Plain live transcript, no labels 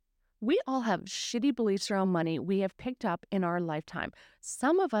We all have shitty beliefs around money we have picked up in our lifetime,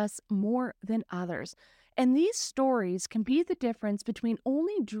 some of us more than others. And these stories can be the difference between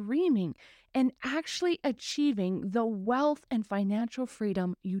only dreaming and actually achieving the wealth and financial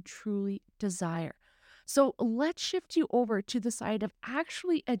freedom you truly desire. So let's shift you over to the side of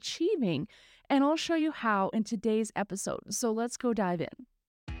actually achieving, and I'll show you how in today's episode. So let's go dive in.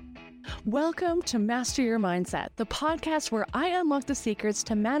 Welcome to Master Your Mindset, the podcast where I unlock the secrets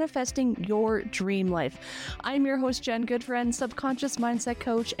to manifesting your dream life. I'm your host, Jen Goodfriend, subconscious mindset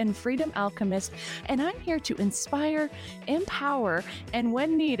coach and freedom alchemist, and I'm here to inspire, empower, and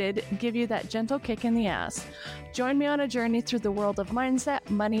when needed, give you that gentle kick in the ass. Join me on a journey through the world of mindset,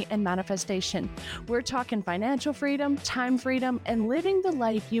 money, and manifestation. We're talking financial freedom, time freedom, and living the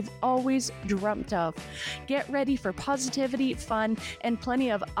life you've always dreamt of. Get ready for positivity, fun, and plenty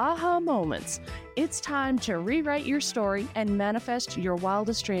of aha moments. It's time to rewrite your story and manifest your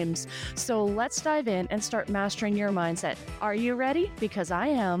wildest dreams. So let's dive in and start mastering your mindset. Are you ready? Because I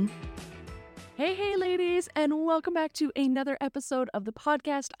am. Hey, ladies, and welcome back to another episode of the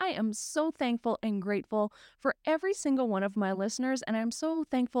podcast. I am so thankful and grateful for every single one of my listeners, and I'm so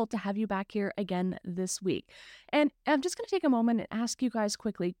thankful to have you back here again this week. And I'm just going to take a moment and ask you guys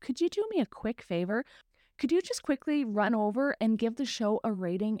quickly, could you do me a quick favor? Could you just quickly run over and give the show a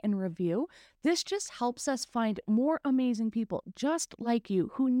rating and review? This just helps us find more amazing people just like you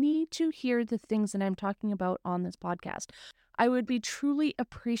who need to hear the things that I'm talking about on this podcast. I would be truly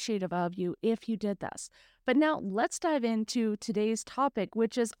appreciative of you if you did this. But now let's dive into today's topic,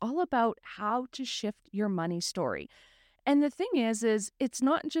 which is all about how to shift your money story. And the thing is it's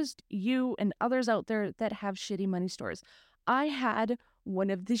not just you and others out there that have shitty money stories. I had one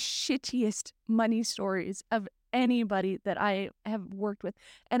of the shittiest money stories of anybody that I have worked with.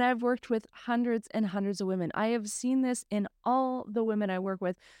 And I've worked with hundreds and hundreds of women. I have seen this in all the women I work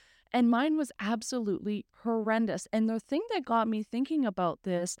with. And mine was absolutely horrendous. And the thing that got me thinking about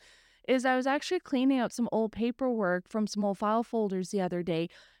this is I was actually cleaning out some old paperwork from some old file folders the other day.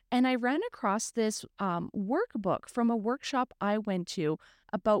 And I ran across this workbook from a workshop I went to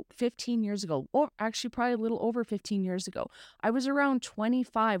about 15 years ago, or actually probably a little over 15 years ago. I was around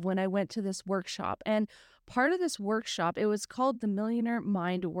 25 when I went to this workshop. And part of this workshop, it was called the Millionaire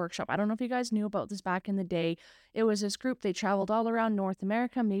Mind Workshop. I don't know if you guys knew about this back in the day. It was this group, they traveled all around North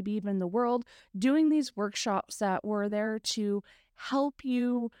America, maybe even the world, doing these workshops that were there to help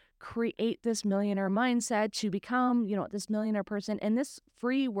you create this millionaire mindset to become, this millionaire person. And this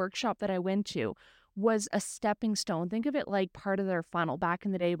free workshop that I went to was a stepping stone. Think of it like part of their funnel back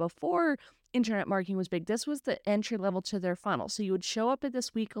in the day before internet marketing was big. This was the entry level to their funnel. So you would show up at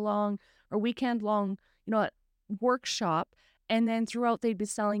this weekend long, workshop. And then throughout, they'd be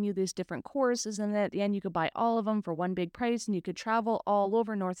selling you these different courses. And then at the end, you could buy all of them for one big price. And you could travel all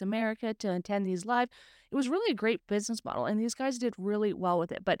over North America to attend these live. It was really a great business model. And these guys did really well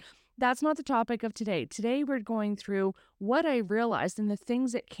with it. But that's not the topic of today. Today, we're going through what I realized and the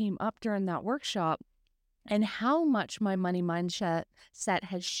things that came up during that workshop and how much my money mindset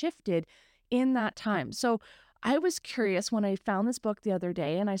has shifted in that time. So I was curious when I found this book the other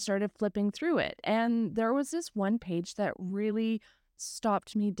day and I started flipping through it. And there was this one page that really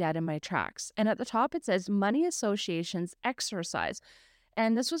stopped me dead in my tracks. And at the top, it says Money Associations Exercise.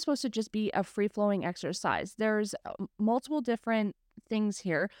 And this was supposed to just be a free-flowing exercise. There's multiple different things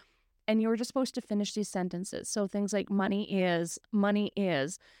here. And you were just supposed to finish these sentences. So things like money is,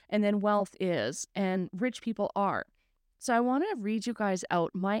 and then wealth is, and rich people are. So I want to read you guys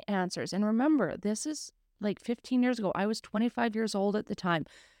out my answers. And remember, this is like 15 years ago. I was 25 years old at the time.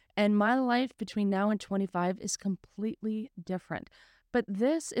 And my life between now and 25 is completely different. But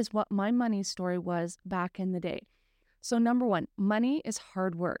this is what my money story was back in the day. So number 1, money is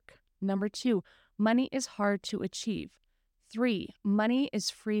hard work. Number 2, money is hard to achieve. 3, money is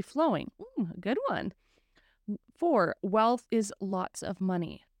free flowing. Ooh, good one. 4, wealth is lots of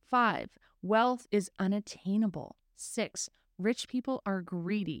money. 5, wealth is unattainable. 6, rich people are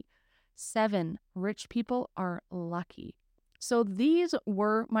greedy. 7, rich people are lucky. So these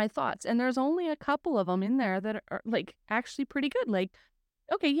were my thoughts. And there's only a couple of them in there that are like actually pretty good. Like,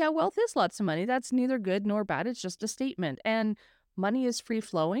 okay, yeah, wealth is lots of money. That's neither good nor bad. It's just a statement. And money is free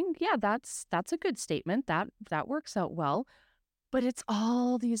flowing. Yeah, that's a good statement. That works out well. But it's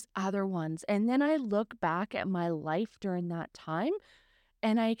all these other ones. And then I look back at my life during that time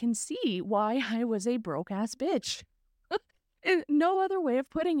and I can see why I was a broke ass bitch. No other way of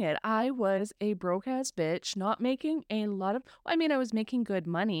putting it. I was a broke ass bitch, not making a lot of, I was making good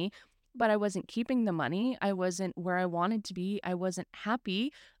money, but I wasn't keeping the money. I wasn't where I wanted to be. I wasn't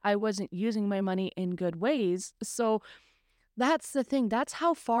happy. I wasn't using my money in good ways. So That's the thing. That's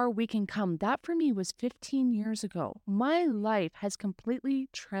how far we can come. That for me was 15 years ago. My life has completely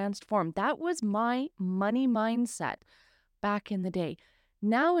transformed. That was my money mindset back in the day.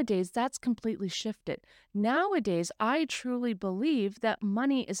 Nowadays, that's completely shifted. Nowadays, I truly believe that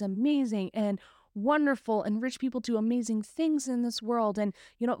money is amazing and wonderful, and rich people do amazing things in this world. And,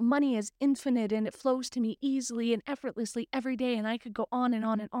 money is infinite and it flows to me easily and effortlessly every day. And I could go on and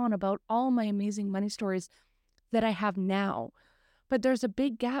on and on about all my amazing money stories that I have now. But there's a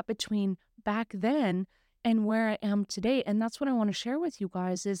big gap between back then and where I am today. And that's what I want to share with you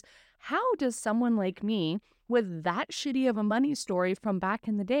guys is how does someone like me with that shitty of a money story from back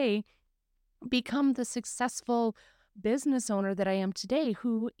in the day become the successful business owner that I am today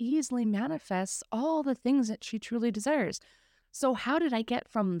who easily manifests all the things that she truly desires? So how did I get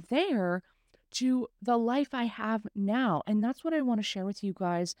from there to the life I have now? And that's what I want to share with you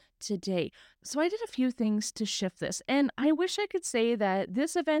guys today. So I did a few things to shift this. And I wish I could say that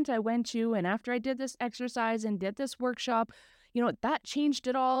this event I went to and after I did this exercise and did this workshop, that changed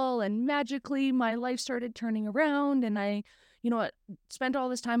it all and magically my life started turning around and I spent all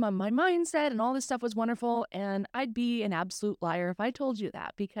this time on my mindset and all this stuff was wonderful. And I'd be an absolute liar if I told you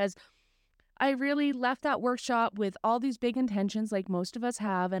that because I really left that workshop with all these big intentions, like most of us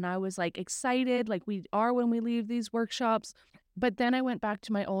have. And I was like excited, like we are when we leave these workshops. But then I went back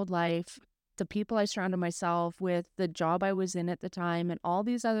to my old life, the people I surrounded myself with, the job I was in at the time, and all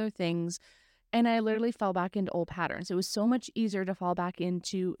these other things. And I literally fell back into old patterns. It was so much easier to fall back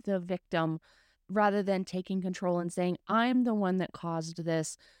into the victim rather than taking control and saying, I'm the one that caused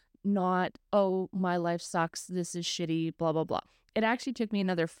this, not, oh, my life sucks. This is shitty, blah, blah, blah. It actually took me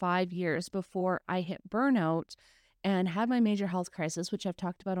another 5 years before I hit burnout and had my major health crisis, which I've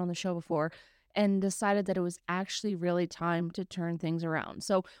talked about on the show before, and decided that it was actually really time to turn things around.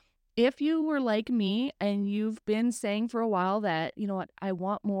 So if you were like me and you've been saying for a while that, what, I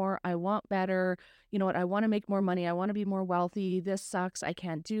want more, I want better, what, I want to make more money, I want to be more wealthy, this sucks, I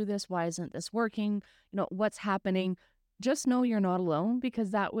can't do this, why isn't this working, what's happening? Just know you're not alone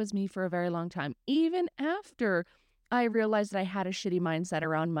because that was me for a very long time. Even after I realized that I had a shitty mindset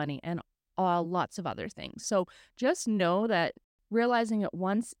around money and lots of other things. So just know that realizing it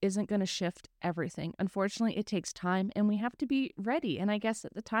once isn't going to shift everything. Unfortunately, it takes time and we have to be ready. And I guess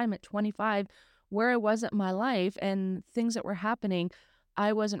at the time at 25, where I was at my life and things that were happening,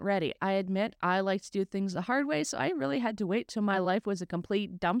 I wasn't ready. I admit I like to do things the hard way. So I really had to wait till my life was a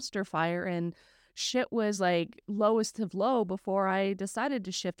complete dumpster fire and shit was like lowest of low before I decided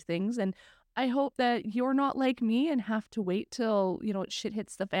to shift things. And I hope that you're not like me and have to wait till, shit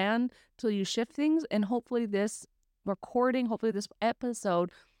hits the fan till you shift things. And hopefully this recording, hopefully this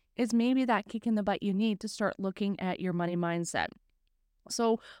episode is maybe that kick in the butt you need to start looking at your money mindset.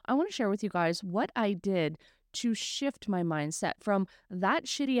 So I want to share with you guys what I did to shift my mindset from that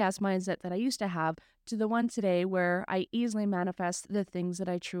shitty ass mindset that I used to have to the one today where I easily manifest the things that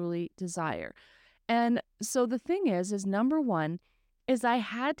I truly desire. And so the thing is number one, is I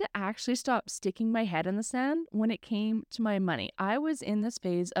had to actually stop sticking my head in the sand when it came to my money. I was in this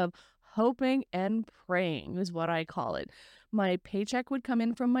phase of hoping and praying, is what I call it. My paycheck would come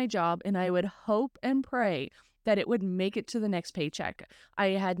in from my job, and I would hope and pray that it would make it to the next paycheck. I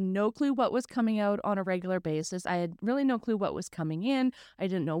had no clue what was coming out on a regular basis. I had really no clue what was coming in. I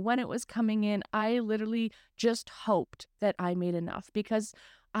didn't know when it was coming in. I literally just hoped that I made enough because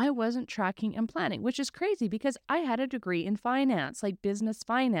I wasn't tracking and planning, which is crazy because I had a degree in finance, like business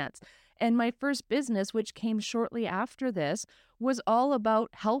finance. And my first business, which came shortly after this, was all about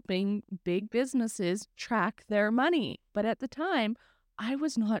helping big businesses track their money. But at the time, I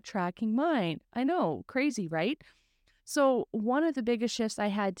was not tracking mine. I know, crazy, right? So, one of the biggest shifts I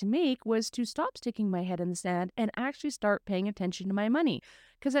had to make was to stop sticking my head in the sand and actually start paying attention to my money.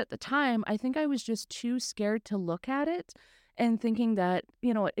 Because at the time, I think I was just too scared to look at it and thinking that,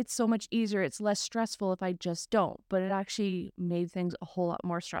 it's so much easier, it's less stressful if I just don't. But it actually made things a whole lot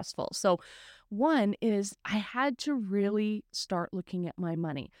more stressful. So, one is I had to really start looking at my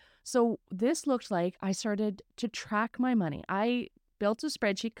money. So, this looked like I started to track my money. I built a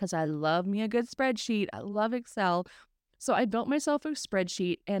spreadsheet because I love me a good spreadsheet. I love Excel. So I built myself a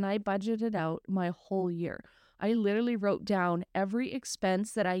spreadsheet and I budgeted out my whole year. I literally wrote down every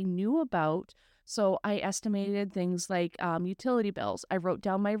expense that I knew about. So I estimated things like utility bills. I wrote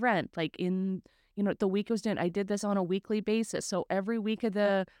down my rent, like in, the week I was doing. I did this on a weekly basis. So every week of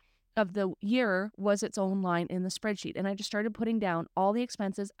the year was its own line in the spreadsheet. And I just started putting down all the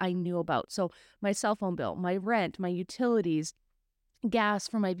expenses I knew about. So my cell phone bill, my rent, my utilities, gas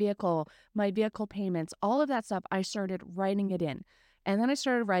for my vehicle payments, all of that stuff, I started writing it in. And then I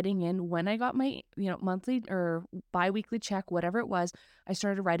started writing in when I got my, monthly or biweekly check, whatever it was, I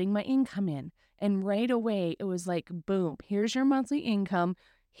started writing my income in. And right away, it was like, boom, here's your monthly income,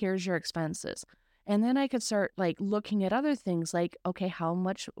 here's your expenses. And then I could start like looking at other things like, okay, how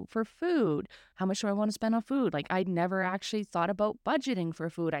much for food? How much do I want to spend on food? Like, I'd never actually thought about budgeting for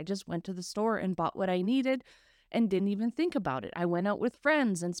food. I just went to the store and bought what I needed and didn't even think about it. I went out with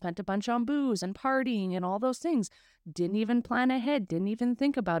friends and spent a bunch on booze and partying and all those things. Didn't even plan ahead, didn't even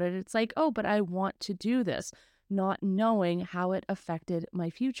think about it. It's like, oh, but I want to do this, not knowing how it affected my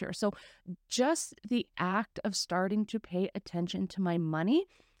future. So just the act of starting to pay attention to my money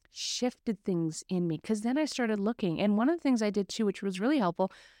shifted things in me because then I started looking. And one of the things I did too, which was really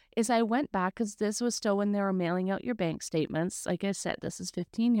helpful, is I went back because this was still when they were mailing out your bank statements. Like I said, this is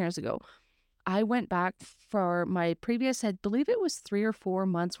 15 years ago. I went back for my previous, I believe it was 3 or 4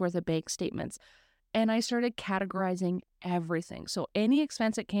 months worth of bank statements, and I started categorizing everything. So any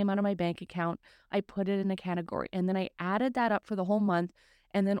expense that came out of my bank account, I put it in a category. And then I added that up for the whole month.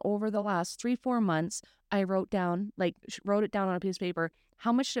 And then over the last 3, 4 months, I wrote it down on a piece of paper.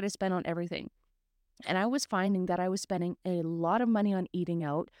 How much did I spend on everything? And I was finding that I was spending a lot of money on eating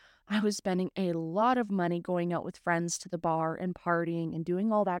out. I was spending a lot of money going out with friends to the bar and partying and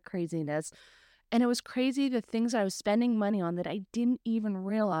doing all that craziness. And it was crazy the things I was spending money on that I didn't even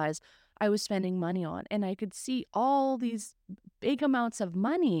realize I was spending money on. And I could see all these big amounts of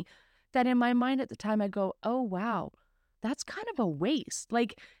money that in my mind at the time I go, oh, wow, that's kind of a waste.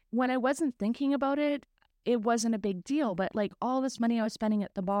 Like when I wasn't thinking about it, it wasn't a big deal. But like all this money I was spending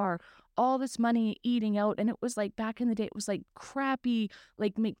at the bar, all this money eating out. And it was like back in the day, it was like crappy,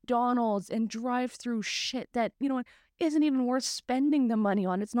 like McDonald's and drive through shit that, isn't even worth spending the money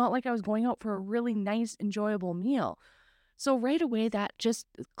on. It's not like I was going out for a really nice, enjoyable meal. So right away, that just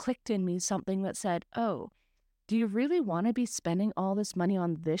clicked in me something that said, oh, do you really want to be spending all this money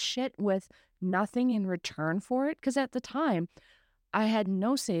on this shit with nothing in return for it? Because at the time, I had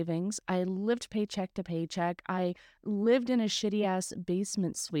no savings. I lived paycheck to paycheck. I lived in a shitty ass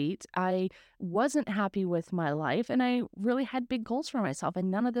basement suite. I wasn't happy with my life and I really had big goals for myself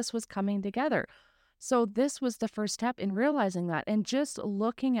and none of this was coming together. So this was the first step in realizing that and just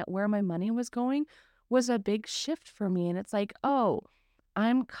looking at where my money was going was a big shift for me and it's like, "Oh,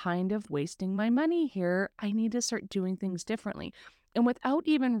 I'm kind of wasting my money here. I need to start doing things differently." And without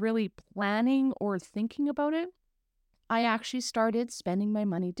even really planning or thinking about it, I actually started spending my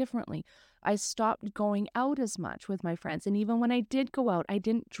money differently. I stopped going out as much with my friends. And even when I did go out, I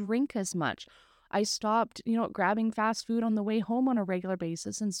didn't drink as much. I stopped, grabbing fast food on the way home on a regular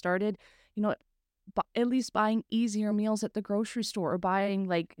basis and started, you know, at least buying easier meals at the grocery store or buying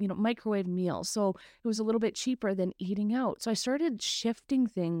like, microwave meals. So it was a little bit cheaper than eating out. So I started shifting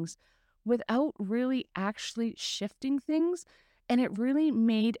things without really actually shifting things. And it really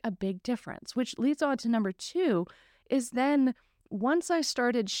made a big difference, which leads on to number two is then once I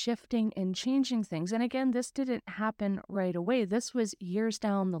started shifting and changing things, and again, this didn't happen right away. This was years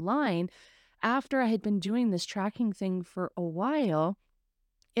down the line after I had been doing this tracking thing for a while,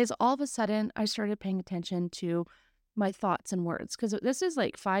 is all of a sudden I started paying attention to my thoughts and words. Because this is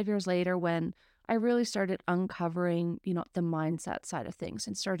like 5 years later when I really started uncovering, the mindset side of things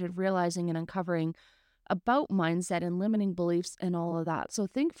and started realizing and uncovering about mindset and limiting beliefs and all of that. So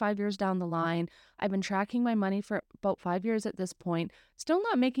think 5 years down the line. I've been tracking my money for about 5 years at this point. Still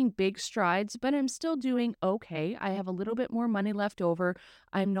not making big strides, but I'm still doing okay. I have a little bit more money left over.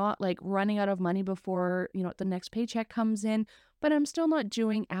 I'm not like running out of money before, the next paycheck comes in, but I'm still not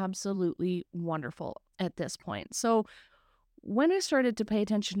doing absolutely wonderful at this point. So when I started to pay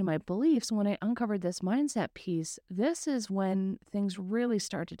attention to my beliefs, when I uncovered this mindset piece, this is when things really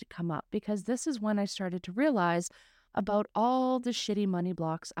started to come up because this is when I started to realize about all the shitty money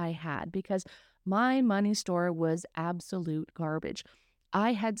blocks I had because my money store was absolute garbage.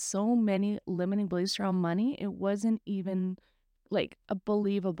 I had so many limiting beliefs around money, it wasn't even like a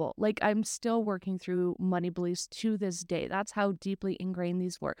believable. Like I'm still working through money beliefs to this day. That's how deeply ingrained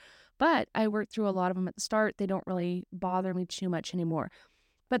these were. But I worked through a lot of them at the start. They don't really bother me too much anymore.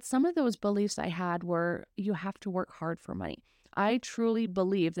 But some of those beliefs I had were you have to work hard for money. I truly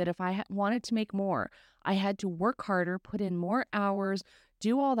believe that if I wanted to make more, I had to work harder, put in more hours,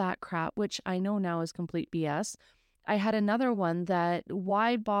 do all that crap, which I know now is complete BS. I had another one that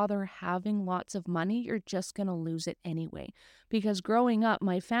why bother having lots of money? You're just going to lose it anyway. Because growing up,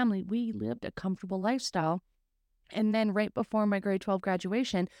 my family, we lived a comfortable lifestyle. And then right before my grade 12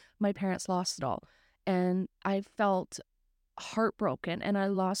 graduation, my parents lost it all. And I felt heartbroken and I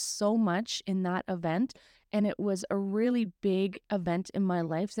lost so much in that event. And it was a really big event in my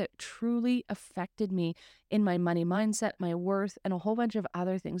life that truly affected me in my money mindset, my worth, and a whole bunch of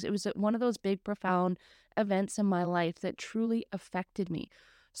other things. It was one of those big, profound events in my life that truly affected me.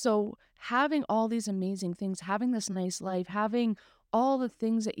 So, having all these amazing things, having this nice life, having all the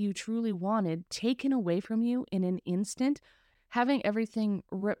things that you truly wanted taken away from you in an instant, having everything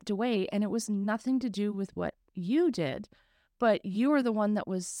ripped away, and it was nothing to do with what you did, but you were the one that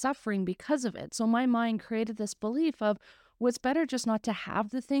was suffering because of it. So my mind created this belief of, well, it's better just not to have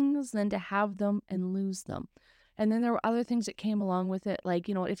the things than to have them and lose them. And then there were other things that came along with it. Like,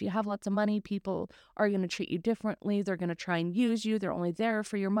 if you have lots of money, people are going to treat you differently. They're going to try and use you. They're only there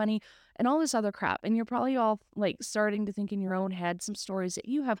for your money and all this other crap. And you're probably all like starting to think in your own head some stories that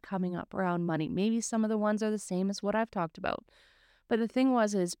you have coming up around money. Maybe some of the ones are the same as what I've talked about. But the thing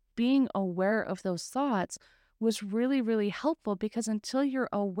is being aware of those thoughts was really, really helpful because until you're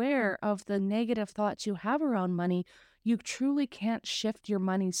aware of the negative thoughts you have around money, you truly can't shift your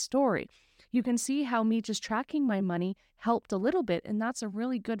money story. You can see how me just tracking my money helped a little bit, and that's a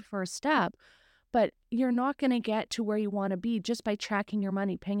really good first step. But you're not going to get to where you want to be just by tracking your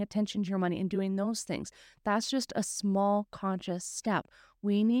money, paying attention to your money, and doing those things. That's just a small conscious step.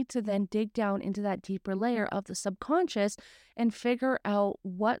 We need to then dig down into that deeper layer of the subconscious and figure out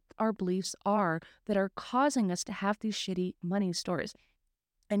what our beliefs are that are causing us to have these shitty money stories.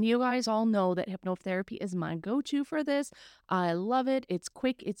 And you guys all know that hypnotherapy is my go-to for this. I love it. It's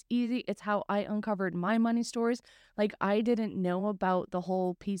quick, it's easy. It's how I uncovered my money stories. Like I didn't know about the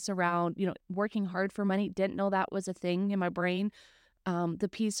whole piece around, working hard for money. Didn't know that was a thing in my brain. The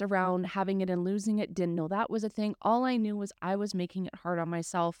piece around having it and losing it, didn't know that was a thing. All I knew was I was making it hard on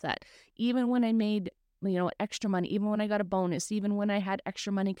myself that even when I made, extra money, even when I got a bonus, even when I had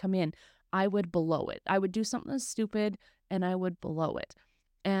extra money come in, I would blow it. I would do something stupid and I would blow it.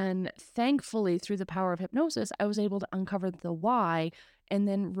 And thankfully, through the power of hypnosis, I was able to uncover the why and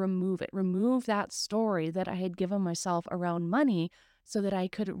then remove it, remove that story that I had given myself around money so that I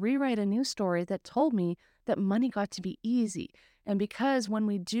could rewrite a new story that told me that money got to be easy. And because when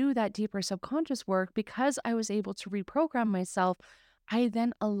we do that deeper subconscious work, because I was able to reprogram myself, I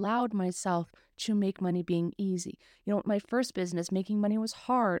then allowed myself to make money being easy. My first business, making money was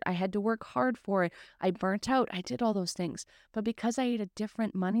hard. I had to work hard for it. I burnt out. I did all those things. But because I had a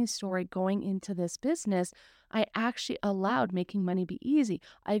different money story going into this business, I actually allowed making money be easy.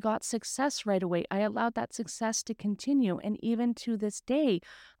 I got success right away. I allowed that success to continue. And even to this day,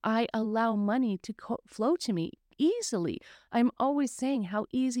 I allow money to flow to me easily. I'm always saying how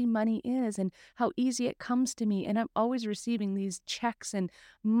easy money is and how easy it comes to me. And I'm always receiving these checks and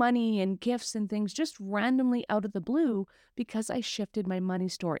money and gifts and things just randomly out of the blue because I shifted my money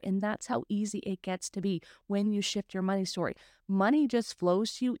story. And that's how easy it gets to be when you shift your money story. Money just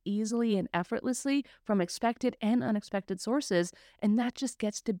flows to you easily and effortlessly from expected and unexpected sources. And that just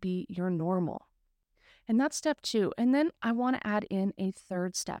gets to be your normal. And that's step two. And then I want to add in a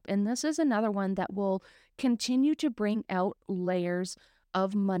third step. And this is another one that will continue to bring out layers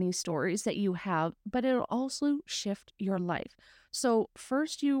of money stories that you have, but it'll also shift your life. So,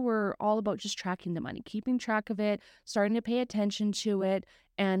 first, you were all about just tracking the money, keeping track of it, starting to pay attention to it,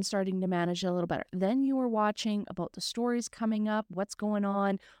 and starting to manage it a little better. Then you were watching about the stories coming up, what's going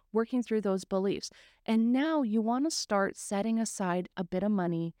on, working through those beliefs. And now you want to start setting aside a bit of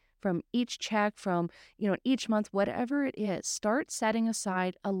money from each check, from each month, whatever it is, start setting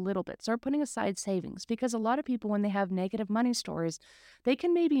aside a little bit. Start putting aside savings because a lot of people, when they have negative money stories, they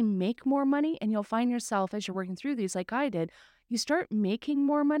can maybe make more money. And you'll find yourself as you're working through these, like I did, you start making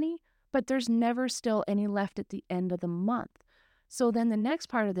more money, but there's never still any left at the end of the month. So then the next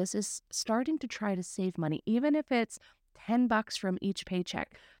part of this is starting to try to save money, even if it's $10 from each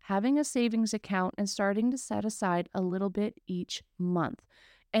paycheck, having a savings account and starting to set aside a little bit each month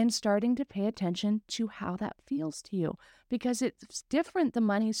and starting to pay attention to how that feels to you because it's different the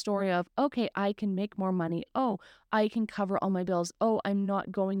money story of, okay, I can make more money. Oh, I can cover all my bills. Oh, I'm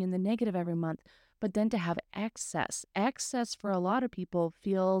not going in the negative every month. But then to have excess for a lot of people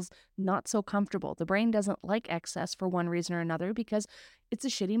feels not so comfortable. The brain doesn't like excess for one reason or another because it's a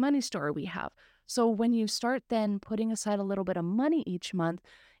shitty money story we have. So when you start then putting aside a little bit of money each month,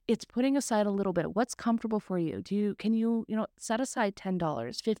 it's putting aside a little bit. What's comfortable for you? Can you, set aside $10,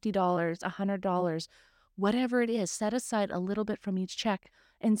 $50, $100, whatever it is, set aside a little bit from each check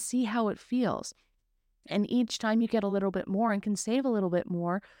and see how it feels. And each time you get a little bit more and can save a little bit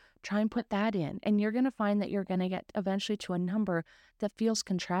more, try and put that in. And you're going to find that you're going to get eventually to a number that feels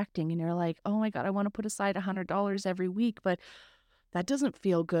contracting. And you're like, oh my God, I want to put aside $100 every week, but That doesn't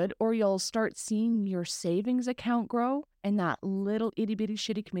feel good. Or you'll start seeing your savings account grow, and that little itty bitty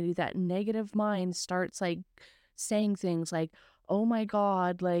shitty committee, that negative mind starts like saying things like, oh my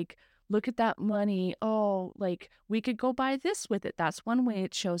God, like, look at that money. Oh, like we could go buy this with it. That's one way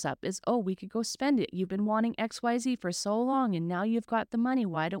it shows up is, oh, we could go spend it. You've been wanting XYZ for so long and now you've got the money.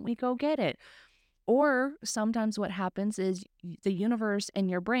 Why don't we go get it? Or sometimes what happens is the universe and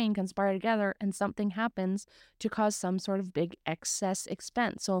your brain conspire together and something happens to cause some sort of big excess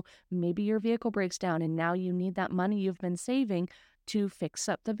expense. So maybe your vehicle breaks down and now you need that money you've been saving to fix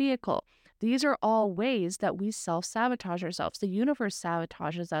up the vehicle. These are all ways that we self sabotage ourselves. The universe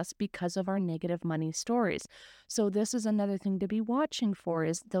sabotages us because of our negative money stories. So this is another thing to be watching for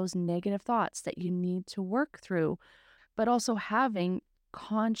is those negative thoughts that you need to work through, but also having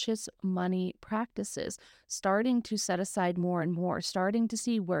conscious money practices, starting to set aside more and more, starting to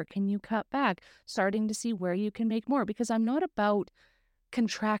see where can you cut back, starting to see where you can make more, because I'm not about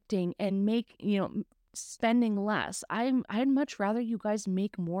contracting and spending less. I'd much rather you guys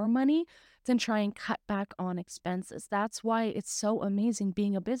make more money than try and cut back on expenses. That's why it's so amazing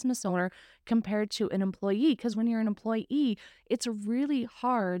being a business owner compared to an employee, because when you're an employee, it's really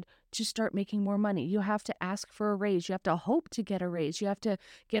hard to start making more money. You have to ask for a raise, you have to hope to get a raise, you have to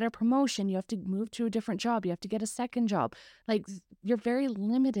get a promotion, you have to move to a different job, you have to get a second job. Like you're very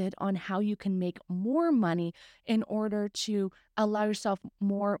limited on how you can make more money in order to allow yourself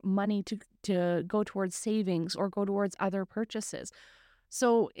more money to go towards savings or go towards other purchases.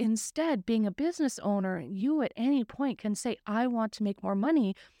 So instead, being a business owner, you at any point can say, I want to make more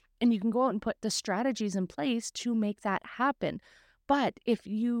money. And you can go out and put the strategies in place to make that happen. But if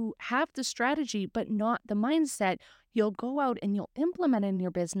you have the strategy, but not the mindset, you'll go out and you'll implement it in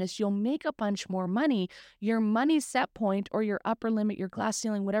your business. You'll make a bunch more money. Your money set point or your upper limit, your glass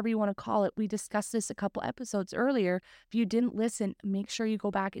ceiling, whatever you want to call it. We discussed this a couple episodes earlier. If you didn't listen, make sure you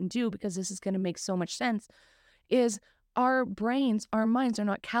go back and do, because this is going to make so much sense, is our brains, our minds are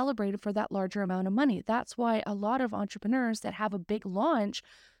not calibrated for that larger amount of money. That's why a lot of entrepreneurs that have a big launch,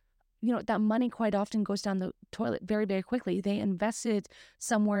 that money quite often goes down the toilet very, very quickly. They invest it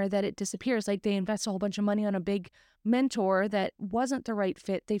somewhere that it disappears. Like they invest a whole bunch of money on a big mentor that wasn't the right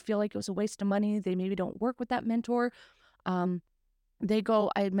fit. They feel like it was a waste of money. They maybe don't work with that mentor. Um,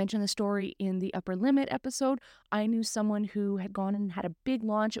 I had mentioned the story in the Upper Limit episode. I knew someone who had gone and had a big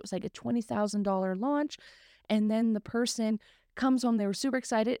launch. It was like a $20,000 launch. And then the person comes home, they were super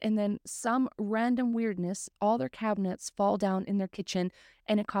excited. And then some random weirdness, all their cabinets fall down in their kitchen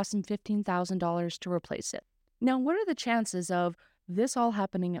and it cost them $15,000 to replace it. Now, what are the chances of this all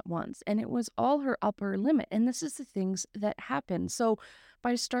happening at once? And it was all her upper limit. And this is the things that happen. So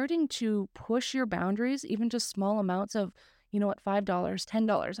by starting to push your boundaries, even just small amounts of, $5, $10,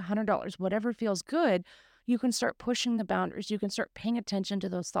 $100, whatever feels good, you can start pushing the boundaries. You can start paying attention to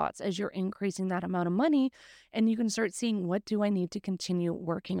those thoughts as you're increasing that amount of money, and you can start seeing, what do I need to continue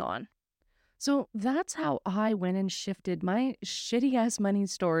working on? So that's how I went and shifted my shitty ass money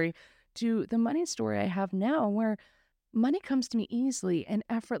story to the money story I have now, where money comes to me easily and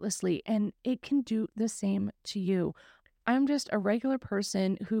effortlessly, and it can do the same to you. I'm just a regular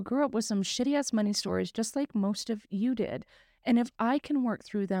person who grew up with some shitty ass money stories, just like most of you did. And if I can work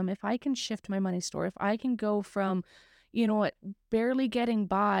through them, if I can shift my money story, if I can go from, what, barely getting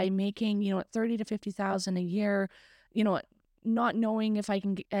by, making, 30 to 50,000 a year, you know what, not knowing if I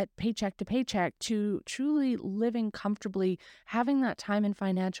can get paycheck to paycheck, to truly living comfortably, having that time and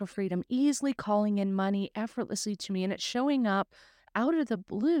financial freedom, easily calling in money effortlessly to me, and it's showing up out of the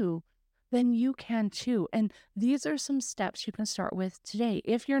blue, then you can too. And these are some steps you can start with today.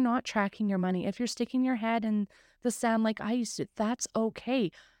 If you're not tracking your money, if you're sticking your head in the sand like I used to, that's okay.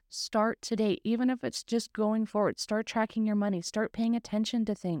 Start today, even if it's just going forward. Start tracking your money, start paying attention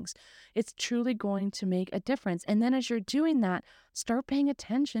to things. It's truly going to make a difference. And then as you're doing that, start paying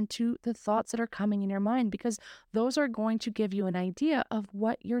attention to the thoughts that are coming in your mind, because those are going to give you an idea of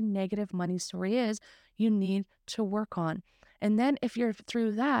what your negative money story is you need to work on. And then if you're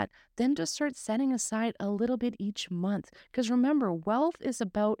through that, then just start setting aside a little bit each month. Because remember, wealth is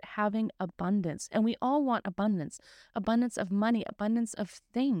about having abundance, and we all want abundance, abundance of money, abundance of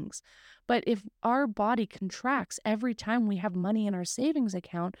things. But if our body contracts every time we have money in our savings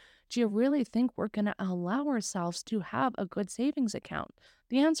account, do you really think we're going to allow ourselves to have a good savings account?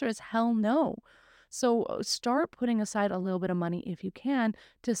 The answer is hell no. So start putting aside a little bit of money if you can,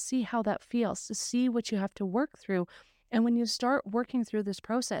 to see how that feels, to see what you have to work through. And when you start working through this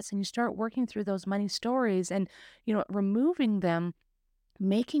process and you start working through those money stories and, removing them,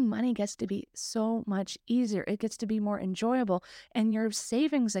 making money gets to be so much easier. It gets to be more enjoyable, and your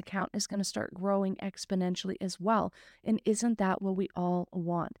savings account is going to start growing exponentially as well. And isn't that what we all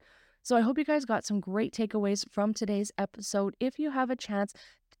want? So I hope you guys got some great takeaways from today's episode. If you have a chance,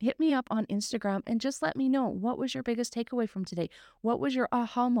 hit me up on Instagram and just let me know, what was your biggest takeaway from today? What was your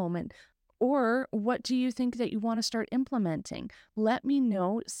aha moment? Or what do you think that you want to start implementing? Let me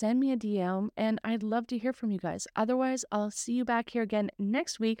know, send me a DM, and I'd love to hear from you guys. Otherwise, I'll see you back here again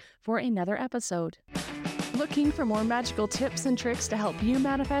next week for another episode. Looking for more magical tips and tricks to help you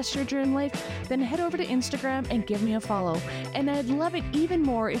manifest your dream life? Then head over to Instagram and give me a follow. And I'd love it even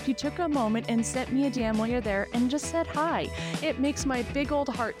more if you took a moment and sent me a DM while you're there and just said hi. It makes my big old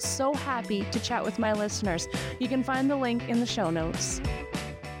heart so happy to chat with my listeners. You can find the link in the show notes.